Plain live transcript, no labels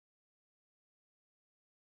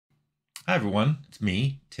Hi, everyone. It's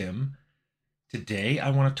me, Tim. Today,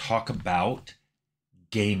 I want to talk about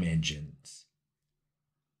game engines.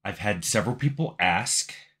 I've had several people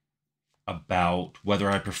ask about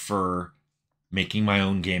whether I prefer making my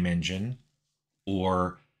own game engine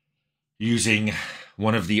or using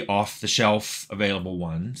one of the off the shelf available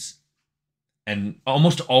ones. And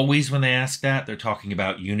almost always, when they ask that, they're talking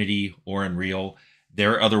about Unity or Unreal.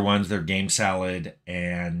 There are other ones, they're Game Salad,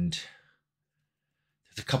 and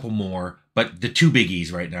there's a couple more, but the two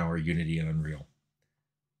biggies right now are Unity and Unreal.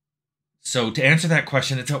 So to answer that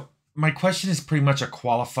question, my question is pretty much a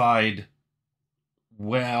qualified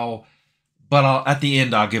well, but at the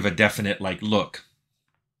end I'll give a definite look.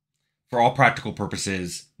 For all practical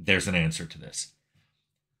purposes, there's an answer to this.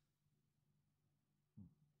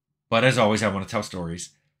 But as always, I want to tell stories.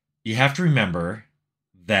 You have to remember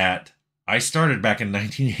that I started back in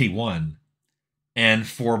 1981, and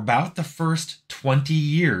for about the first 20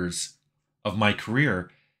 years of my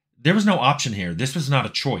career, there was no option here. This was not a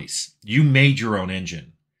choice. You made your own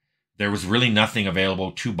engine. There was really nothing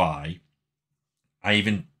available to buy. I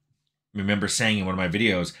even remember saying in one of my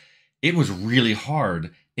videos, it was really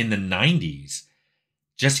hard in the 90s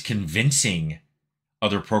just convincing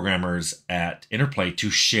other programmers at Interplay to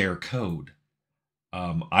share code.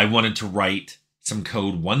 I wanted to write some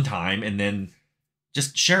code one time and then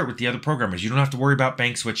just share it with the other programmers. You don't have to worry about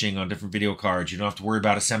bank switching on different video cards. You don't have to worry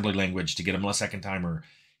about assembly language to get a millisecond timer.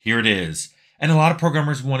 Here it is. And a lot of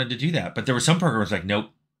programmers wanted to do that. But there were some programmers like,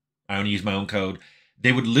 nope, I only use my own code.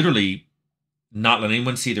 They would literally not let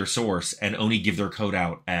anyone see their source and only give their code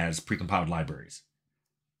out as precompiled libraries.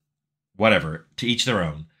 Whatever, to each their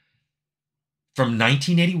own. From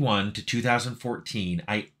 1981 to 2014,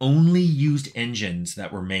 I only used engines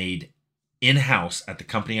that were made in-house at the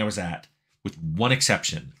company I was at, with one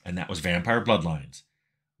exception, and that was Vampire Bloodlines,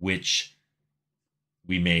 which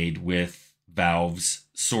we made with Valve's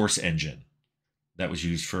Source engine that was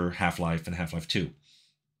used for Half-Life and Half-Life 2.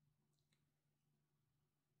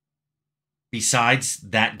 Besides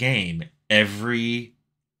that game, every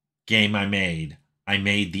game I made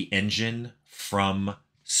the engine from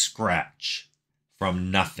scratch, from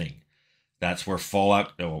nothing. That's where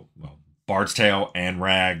Fallout, Bard's Tale and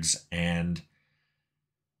Rags and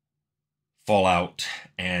Fallout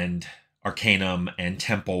and Arcanum and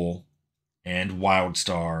Temple and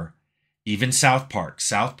Wildstar, even South Park.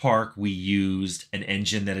 South Park, we used an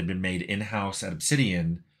engine that had been made in-house at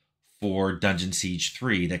Obsidian for Dungeon Siege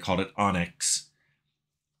 3. They called it Onyx.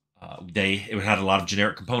 It had a lot of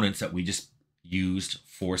generic components that we just used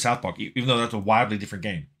for South Park, even though that's a wildly different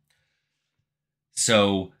game.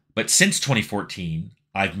 So, but since 2014,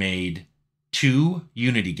 I've made 2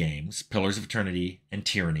 Unity games, Pillars of Eternity and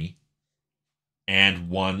Tyranny, and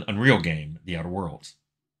 1 Unreal game, The Outer Worlds.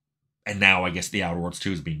 And now I guess The Outer Worlds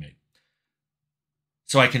 2 is being made.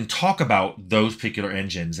 So I can talk about those particular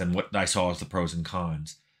engines and what I saw as the pros and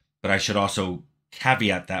cons. But I should also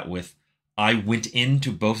caveat that with, I went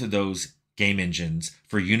into both of those game engines.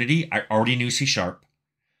 For Unity, I already knew C#,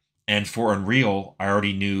 and for Unreal, I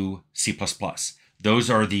already knew C++. Those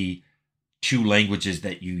are the 2 languages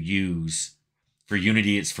that you use. For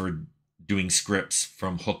Unity, it's for doing scripts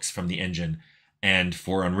from hooks from the engine. And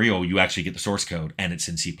for Unreal, you actually get the source code, and it's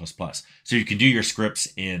in C++. So you can do your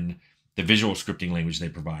scripts in the visual scripting language they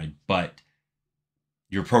provide, but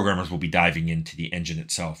your programmers will be diving into the engine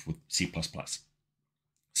itself with C++.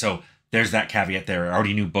 So there's that caveat there. I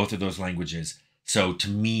already knew both of those languages. So to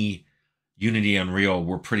me, Unity and Unreal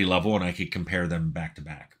were pretty level, and I could compare them back to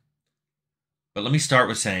back. But let me start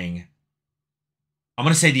with saying, I'm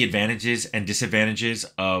going to say the advantages and disadvantages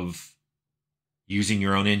of using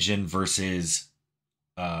your own engine versus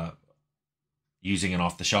using an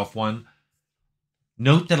off-the-shelf one.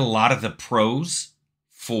 Note that a lot of the pros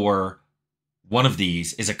for one of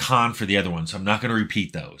these is a con for the other one, so I'm not going to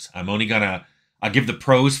repeat those. I'll give the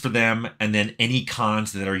pros for them and then any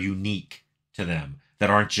cons that are unique to them,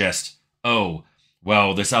 that aren't just, oh,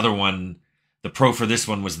 well, this other one, the pro for this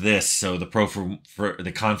one was this, so the pro for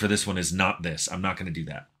the con for this one is not this. I'm not going to do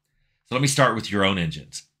that. So let me start with your own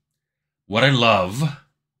engines. What I love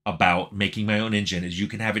about making my own engine is you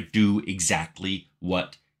can have it do exactly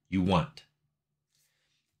what you want.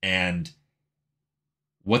 And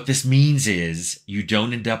what this means is you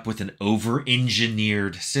don't end up with an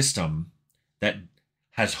over-engineered system that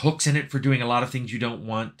has hooks in it for doing a lot of things you don't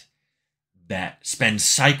want, that spends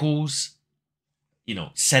cycles,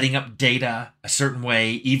 setting up data a certain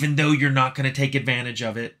way, even though you're not going to take advantage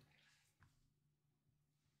of it.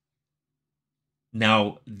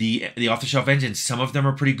 Now, the off-the-shelf engines, some of them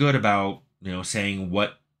are pretty good about, saying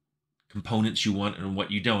what components you want and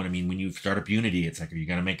what you don't. I mean, when you start up Unity, it's like, are you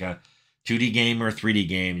going to make a 2D game or a 3D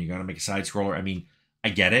game. You got to make a side scroller. I mean, I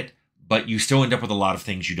get it, but you still end up with a lot of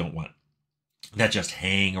things you don't want that just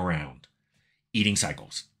hang around, eating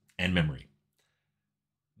cycles and memory.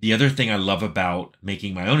 The other thing I love about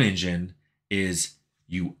making my own engine is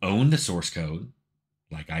you own the source code,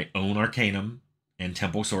 like I own Arcanum and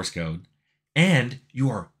Temple source code, and you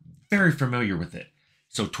are very familiar with it.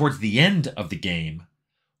 So towards the end of the game,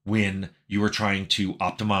 when you are trying to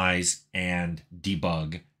optimize and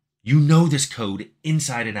debug, you know this code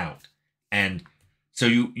inside and out. And so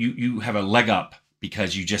you have a leg up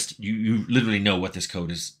because you literally know what this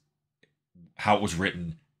code is, how it was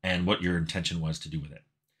written, and what your intention was to do with it.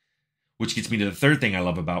 Which gets me to the third thing I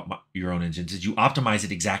love about your own engines is you optimize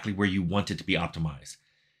it exactly where you want it to be optimized.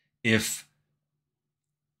 If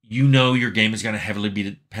you know your game is going to heavily be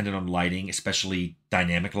dependent on lighting, especially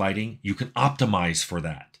dynamic lighting, you can optimize for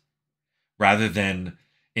that rather than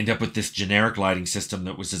end up with this generic lighting system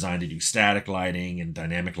that was designed to do static lighting and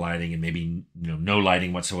dynamic lighting and maybe no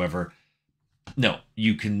lighting whatsoever. No,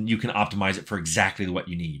 you can optimize it for exactly what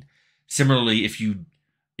you need. Similarly, if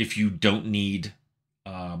you don't need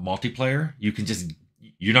multiplayer,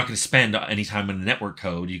 you're not going to spend any time in the network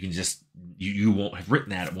code. You can just you won't have written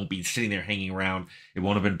that. It won't be sitting there hanging around. It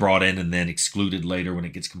won't have been brought in and then excluded later when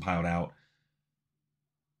it gets compiled out.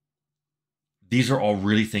 These are all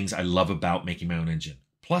really things I love about making my own engine.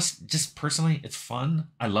 Plus, just personally, it's fun.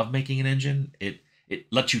 I love making an engine. It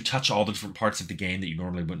lets you touch all the different parts of the game that you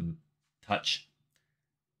normally wouldn't touch.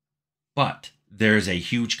 But there's a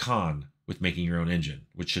huge con with making your own engine,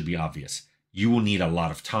 which should be obvious. You will need a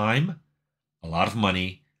lot of time, a lot of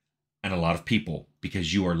money, and a lot of people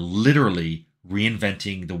because you are literally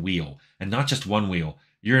reinventing the wheel. And not just one wheel.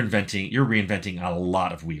 You're reinventing a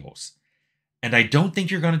lot of wheels. And I don't think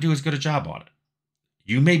you're going to do as good a job on it.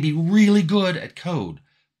 You may be really good at code,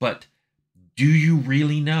 but do you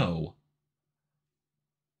really know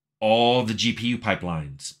all the GPU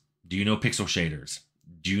pipelines? Do you know pixel shaders?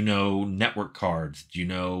 Do you know network cards? Do you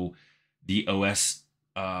know the OS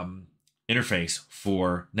interface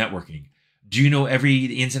for networking? Do you know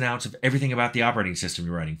the ins and outs of everything about the operating system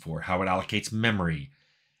you're writing for? How it allocates memory,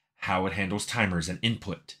 how it handles timers and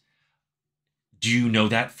input? Do you know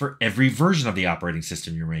that for every version of the operating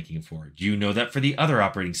system you're making it for? Do you know that for the other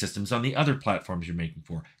operating systems on the other platforms you're making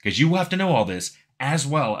for? Because you will have to know all this as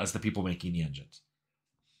well as the people making the engines.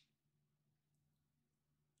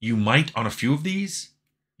 You might on a few of these,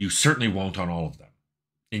 you certainly won't on all of them.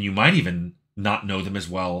 And you might even not know them as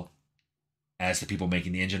well as the people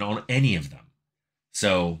making the engine on any of them.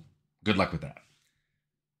 So good luck with that.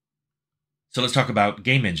 So let's talk about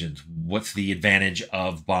game engines. What's the advantage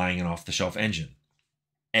of buying an off-the-shelf engine?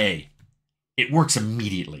 A, it works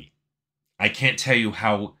immediately. I can't tell you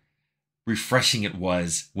how refreshing it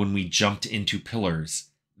was when we jumped into Pillars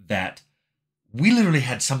that we literally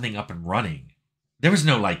had something up and running. There was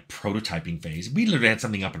no prototyping phase. We literally had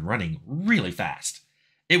something up and running really fast.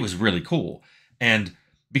 It was really cool. And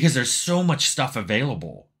because there's so much stuff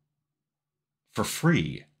available for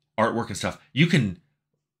free, artwork and stuff, you can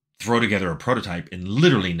throw together a prototype in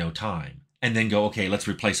literally no time and then go, okay, let's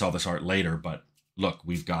replace all this art later. But look,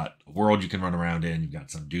 we've got a world you can run around in. You've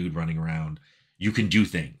got some dude running around. You can do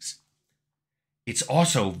things. It's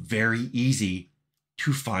also very easy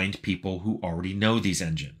to find people who already know these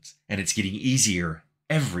engines. And it's getting easier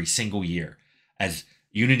every single year. As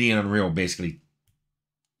Unity and Unreal basically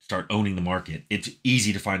start owning the market, it's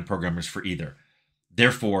easy to find programmers for either.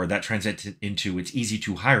 Therefore, that translates into it's easy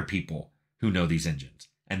to hire people who know these engines.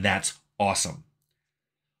 And that's awesome.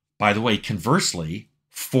 By the way, conversely,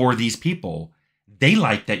 for these people, they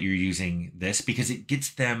like that you're using this because it gets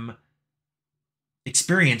them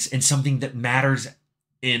experience in something that matters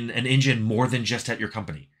in an engine more than just at your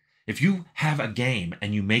company. If you have a game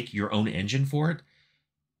and you make your own engine for it,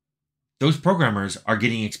 those programmers are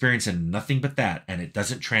getting experience in nothing but that, and it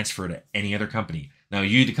doesn't transfer to any other company. Now,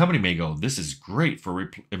 you, the company, may go, this is great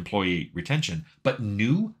for employee retention, but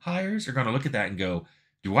new hires are going to look at that and go,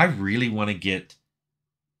 do I really want to get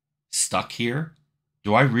stuck here?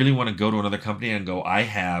 Do I really want to go to another company and go, I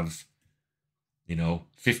have,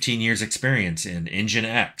 15 years experience in Engine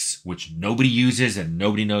X, which nobody uses and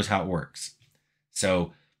nobody knows how it works.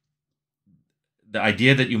 So the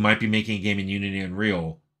idea that you might be making a game in Unity and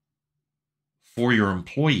Unreal for your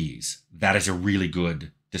employees, that is a really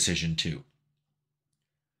good decision too.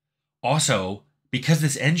 Also, because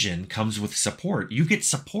this engine comes with support, you get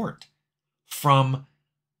support from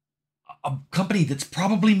a company that's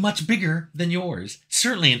probably much bigger than yours,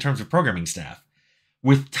 certainly in terms of programming staff,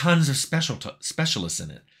 with tons of specialists in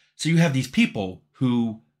it. So you have these people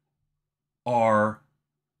who are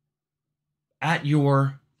at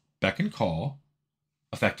your beck and call.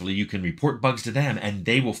 Effectively, you can report bugs to them and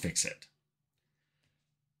they will fix it.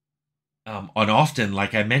 And often,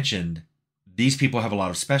 like I mentioned, these people have a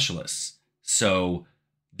lot of specialists. So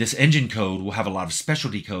this engine code will have a lot of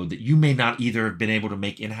specialty code that you may not either have been able to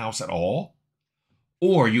make in-house at all,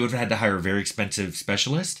 or you would have had to hire a very expensive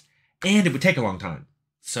specialist, and it would take a long time.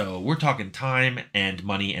 So we're talking time and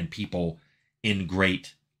money and people in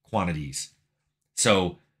great quantities.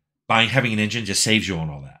 So having an engine just saves you on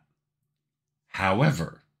all that.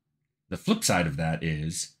 However, the flip side of that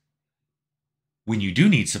is when you do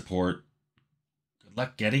need support, good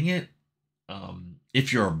luck getting it.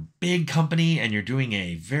 If you're a big company and you're doing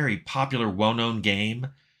a very popular, well-known game,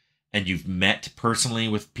 and you've met personally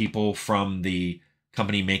with people from the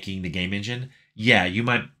company making the game engine, yeah, you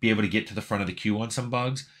might be able to get to the front of the queue on some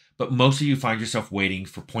bugs, but most of you find yourself waiting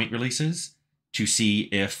for point releases to see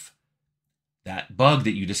if that bug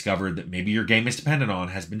that you discovered that maybe your game is dependent on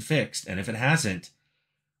has been fixed. And if it hasn't,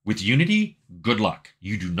 with Unity, good luck.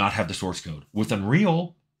 You do not have the source code. With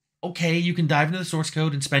Unreal, okay, you can dive into the source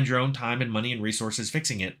code and spend your own time and money and resources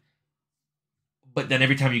fixing it. But then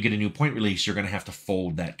every time you get a new point release, you're going to have to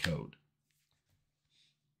fold that code.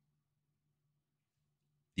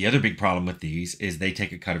 The other big problem with these is they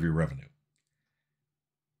take a cut of your revenue.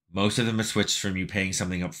 Most of them have switched from you paying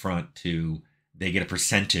something up front to they get a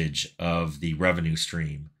percentage of the revenue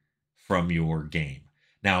stream from your game.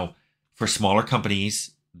 Now, for smaller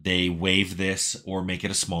companies, they waive this or make it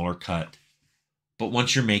a smaller cut. But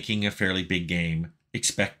once you're making a fairly big game,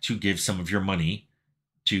 expect to give some of your money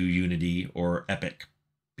to Unity or Epic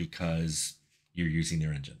because you're using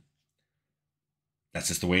their engine. That's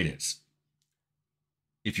just the way it is.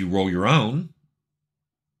 If you roll your own,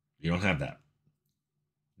 you don't have that.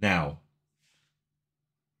 Now,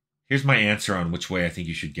 here's my answer on which way I think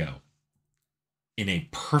you should go. In a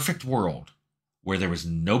perfect world where there was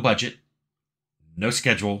no budget, no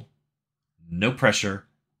schedule, no pressure,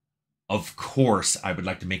 of course I would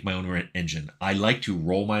like to make my own engine. I like to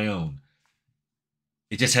roll my own.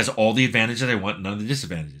 It just has all the advantages I want, none of the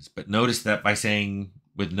disadvantages. But notice that by saying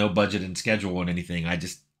with no budget and schedule and anything, I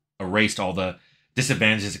just erased all the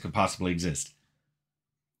disadvantages that could possibly exist.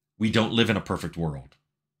 We don't live in a perfect world.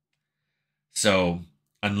 So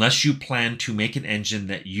unless you plan to make an engine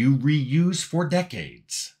that you reuse for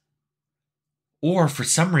decades, or for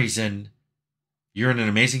some reason you're in an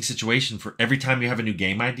amazing situation for every time you have a new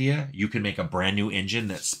game idea, you can make a brand new engine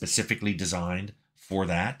that's specifically designed for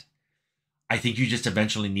that. I think you just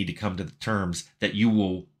eventually need to come to the terms that you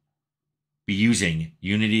will be using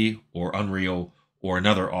Unity or Unreal or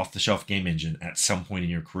another off-the-shelf game engine at some point in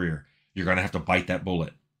your career. You're going to have to bite that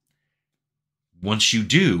bullet. Once you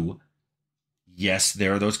do, yes,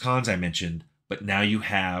 there are those cons I mentioned, but now you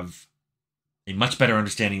have a much better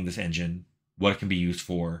understanding of this engine, what it can be used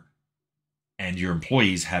for, and your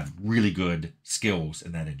employees have really good skills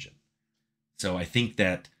in that engine. So I think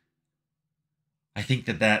that is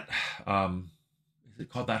it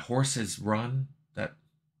called That Horse Is Run? That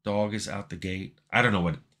Dog Is Out the Gate? I don't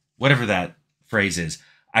know whatever that phrase is.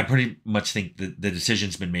 I pretty much think that the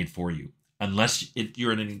decision's been made for you. Unless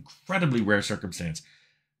you're in an incredibly rare circumstance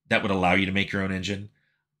that would allow you to make your own engine,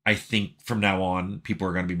 I think from now on, people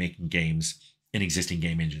are going to be making games in existing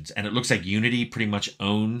game engines. And it looks like Unity pretty much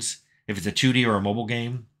owns, if it's a 2D or a mobile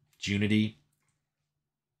game, it's Unity.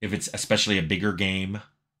 If it's especially a bigger game,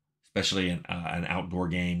 especially an outdoor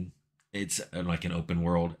game, it's like an open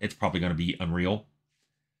world, it's probably going to be Unreal.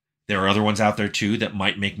 There are other ones out there too that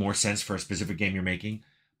might make more sense for a specific game you're making.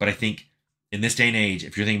 But I think in this day and age,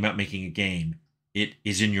 if you're thinking about making a game, it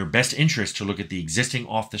is in your best interest to look at the existing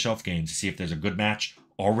off-the-shelf games to see if there's a good match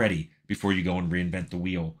already before you go and reinvent the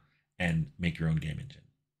wheel and make your own game engine.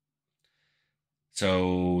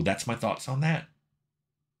 So that's my thoughts on that.